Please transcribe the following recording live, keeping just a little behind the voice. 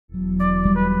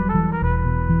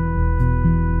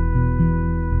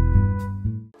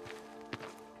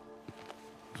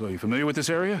So you familiar with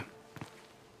this area?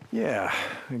 Yeah,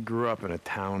 I grew up in a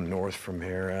town north from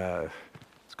here.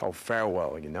 It's called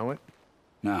Farewell. You know it?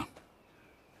 No.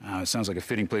 It sounds like a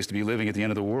fitting place to be living at the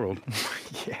end of the world.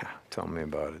 Yeah, tell me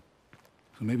about it.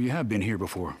 So maybe you have been here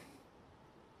before.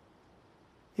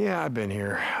 Yeah, I've been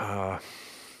here. A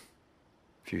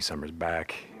few summers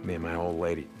back, me and my old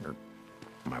lady, or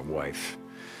my wife,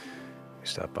 we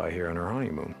stopped by here on her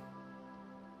honeymoon.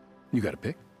 You got a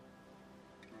pic?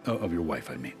 Oh, of your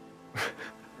wife, I mean.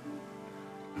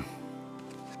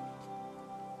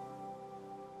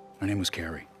 Her name was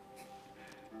Carrie.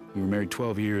 We were married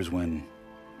 12 years when...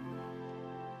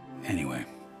 Anyway,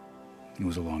 it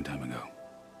was a long time ago.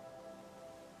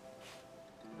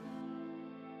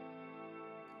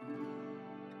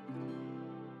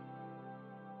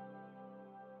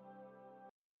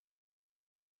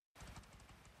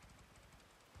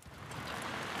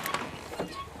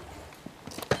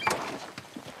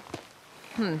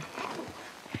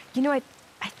 You know, I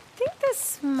think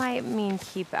this might mean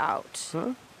keep out.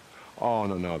 Huh? Oh,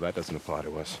 no, that doesn't apply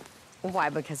to us. Why?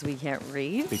 Because we can't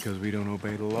read? Because we don't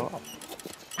obey the law.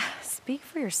 Speak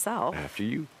for yourself. After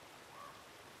you.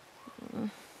 All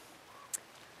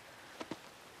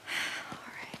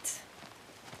right.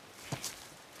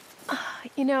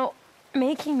 You know,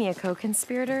 making me a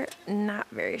co-conspirator, not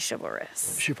very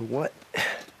chivalrous. Ship of what?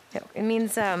 No, it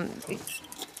means,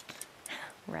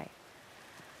 right.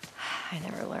 I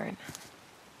never learn.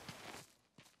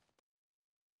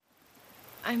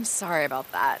 I'm sorry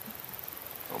about that.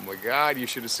 Oh my God, you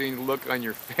should have seen the look on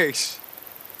your face.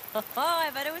 Oh, I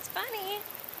bet it was funny.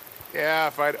 Yeah,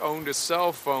 if I'd owned a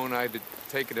cell phone, I'd have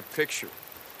taken a picture.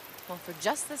 Well, for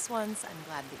just this once, I'm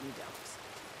glad that you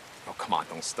don't. Oh, come on,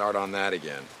 don't start on that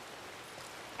again.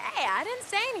 Hey, I didn't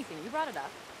say anything. You brought it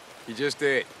up. You just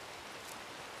did.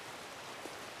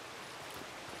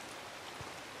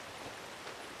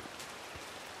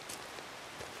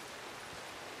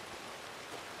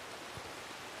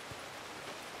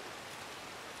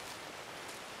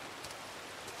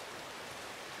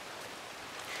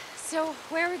 So,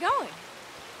 where are we going?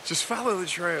 Just follow the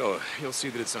trail. You'll see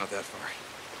that it's not that far.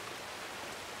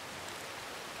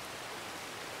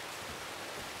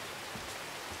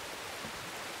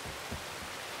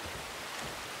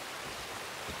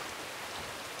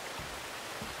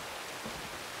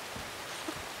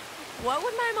 What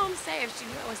would my mom say if she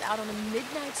knew I was out on a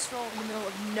midnight stroll in the middle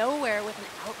of nowhere with an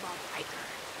outlaw biker?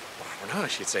 Well, I don't know.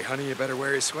 She'd say, honey, you better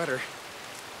wear your sweater.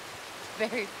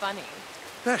 Very funny.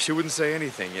 Yeah, she wouldn't say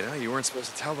anything, you know? You weren't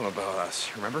supposed to tell them about us,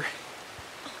 remember?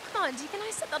 Oh, come on, Deacon, I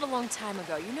said that a long time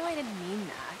ago. You know I didn't mean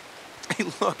that. Hey,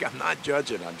 look, I'm not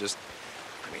judging. I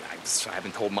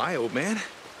haven't told my old man.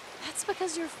 That's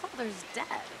because your father's dead.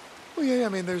 Well, yeah, I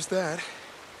mean, there's that.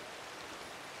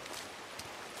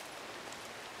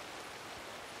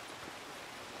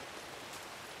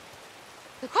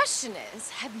 The question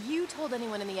is, have you told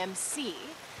anyone in the MC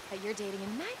that you're dating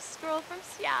a nice girl from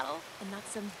Seattle and not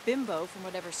some bimbo from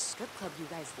whatever strip club you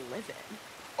guys live in?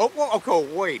 Oh, well,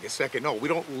 okay, wait a second. No, we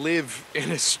don't live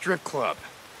in a strip club.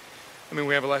 I mean,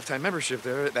 we have a lifetime membership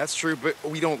there, that's true, but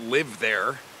we don't live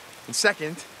there. And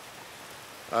second,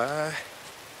 I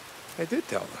did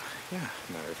tell them. Yeah,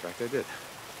 matter of fact, I did.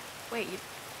 Wait,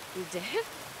 you did?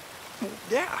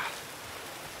 Yeah.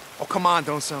 Oh, come on,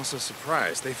 don't sound so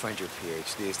surprised. They find your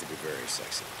PhDs to be very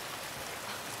sexy.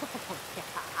 Oh, yeah,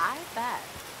 I bet.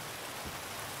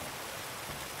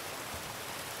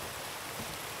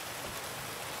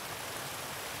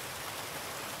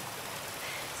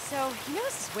 So, you know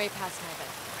this is way past my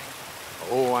bedtime, right?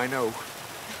 Oh, I know.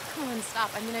 Come on,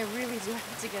 stop. I mean, I really do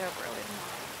have to get up early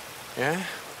tomorrow.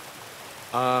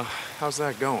 Yeah? How's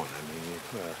that going? I mean,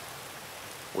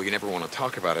 well, you never want to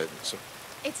talk about it, so...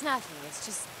 It's nothing. It's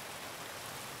just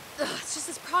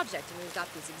this project, and we've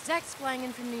got these execs flying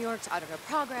in from New York to audit our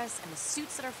progress, and the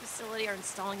suits at our facility are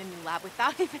installing a new lab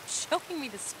without even showing me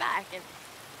the spec, and...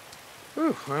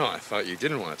 Ooh, well, I thought you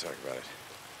didn't want to talk about it.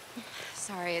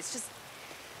 Sorry, it's just...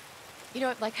 You know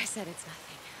what, like I said, it's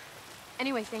nothing.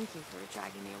 Anyway, thank you for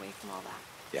dragging me away from all that.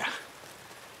 Yeah,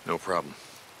 no problem.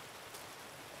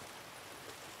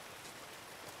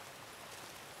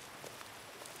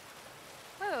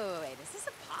 Wait, is this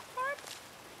a pot farm?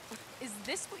 Is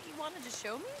this what you wanted to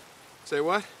show me? Say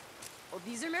what? Well,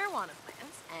 these are marijuana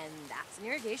plants, and that's an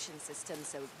irrigation system,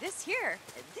 so this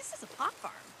is a pot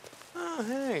farm. Oh,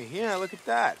 hey, yeah, look at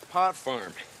that. Pot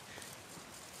farm.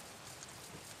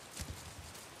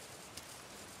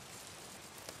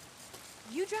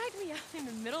 You dragged me out in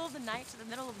the middle of the night to the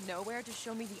middle of nowhere to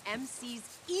show me the MC's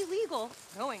illegal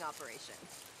growing operation.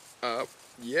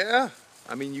 Yeah.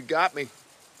 I mean, you got me.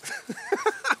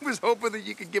 I was hoping that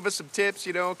you could give us some tips,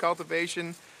 you know,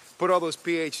 cultivation. Put all those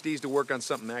PhDs to work on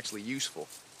something actually useful.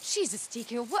 Jesus,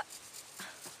 Deacon, what?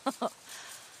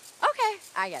 Okay,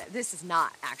 I get it. This is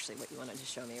not actually what you wanted to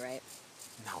show me, right?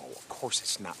 No, of course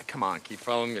it's not. Come on, keep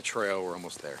following the trail. We're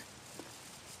almost there.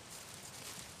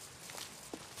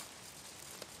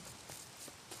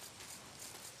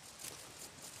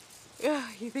 Ugh,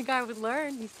 you think I would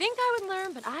learn? You think I would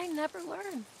learn, but I never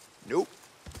learn. Nope.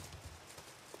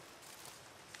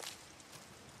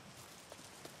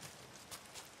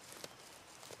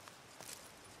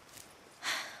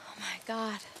 Oh my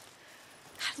God.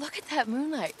 God, look at that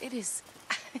moonlight. It's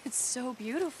so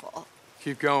beautiful.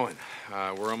 Keep going.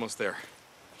 We're almost there.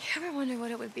 You ever wonder what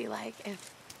it would be like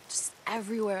if just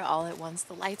everywhere all at once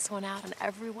the lights went out and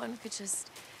everyone could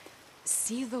just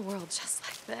see the world just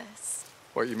like this?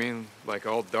 What, you mean, like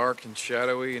all dark and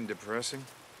shadowy and depressing?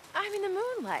 I mean, the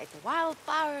moonlight, the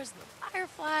wildflowers, the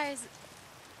fireflies.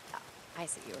 Oh, I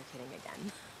see you were kidding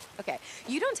again. Okay,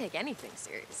 you don't take anything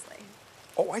seriously.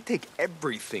 Oh, I take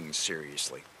everything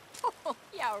seriously. Oh,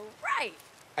 yeah, right.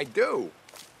 I do.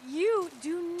 You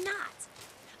do not.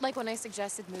 Like when I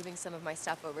suggested moving some of my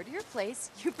stuff over to your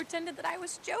place, you pretended that I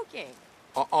was joking.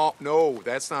 No,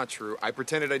 that's not true. I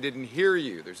pretended I didn't hear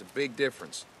you. There's a big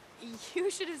difference. You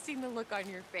should have seen the look on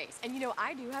your face. And you know,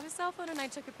 I do have a cell phone and I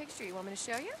took a picture. You want me to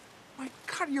show you? My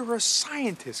God, you're a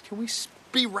scientist. Can we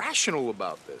be rational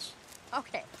about this?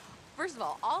 Okay, first of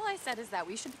all I said is that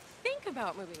we should think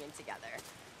about moving in together.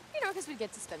 You know, because we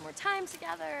get to spend more time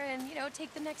together and, you know,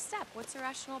 take the next step. What's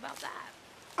irrational about that?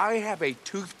 I have a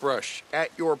toothbrush at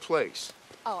your place.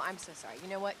 Oh, I'm so sorry. You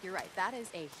know what? You're right. That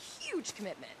is a huge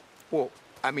commitment. Well,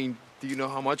 I mean, do you know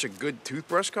how much a good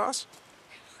toothbrush costs?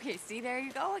 Okay, see, there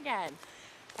you go again.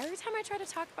 Every time I try to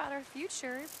talk about our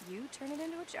future, you turn it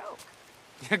into a joke.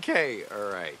 Okay,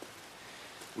 all right.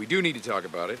 We do need to talk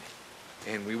about it,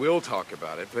 and we will talk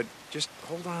about it, but just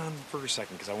hold on for a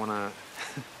second, because I want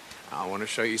to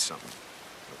show you something,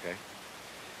 okay?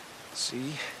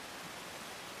 See?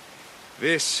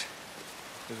 This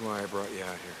is why I brought you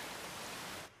out here.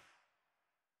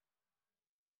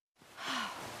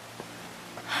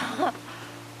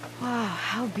 Wow,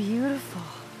 how beautiful.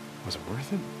 Was it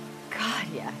worth it? God,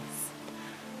 yes.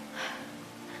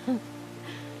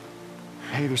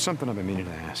 Hey, there's something I've been meaning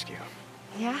to ask you.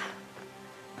 Yeah?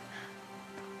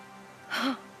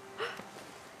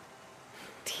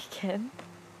 Deacon,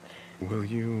 Will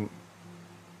you...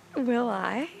 will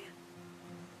I?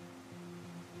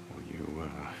 Will you,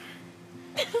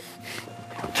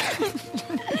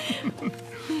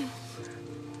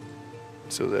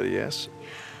 So is that a yes?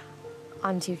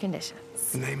 On 2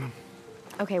 conditions. Name them.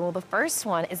 Okay, well, the first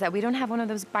one is that we don't have one of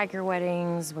those biker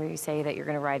weddings where you say that you're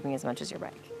gonna ride me as much as your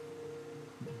bike.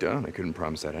 Done. I couldn't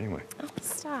promise that anyway. Oh,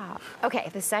 stop. Okay,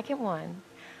 the second one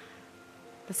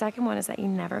is that you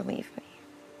never leave me.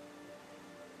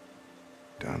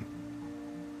 Done.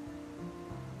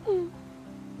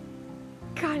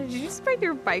 God, did you just break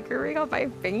your biker ring on my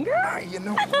finger? You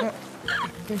know what? I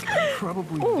think I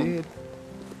probably did.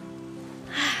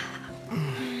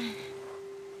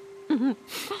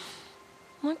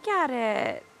 Look at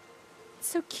it. It's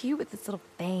so cute with its little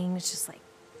fangs just like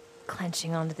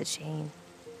clenching onto the chain.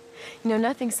 You know,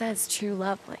 nothing says true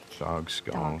love like Dog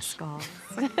skulls. dog skulls.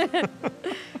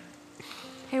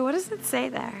 Hey, what does it say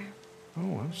there?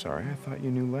 Oh, I'm sorry. I thought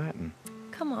you knew Latin.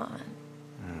 Come on.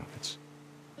 No, it's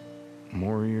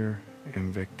Morior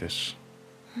Invictus.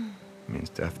 Means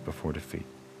death before defeat.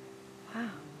 Wow,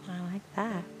 I like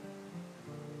that.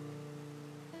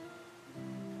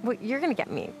 Well, you're gonna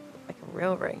get me like a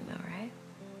real ring though, right?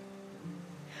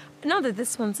 Not that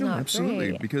this one's not absolutely,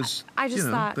 great. because I just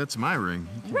thought that's my ring.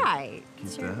 You can't right. keep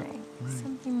It's your that. ring. Right.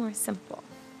 Something more simple,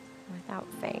 without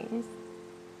fangs.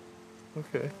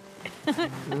 Okay.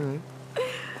 All right.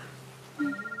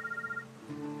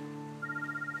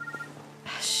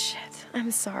 Shit,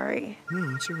 I'm sorry.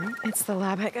 No, it's all right. It's the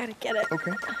lab. I gotta get it.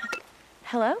 Okay.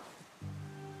 Hello?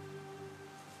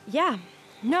 Yeah.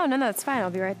 No, it's fine. I'll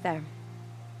be right there.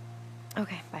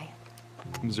 Okay, bye.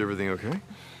 Is everything okay?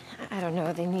 I don't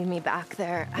know. They need me back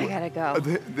there. I gotta go.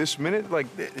 This minute, like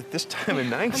at this time of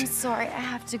night? I'm sorry. I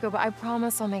have to go, but I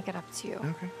promise I'll make it up to you.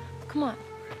 Okay. Come on.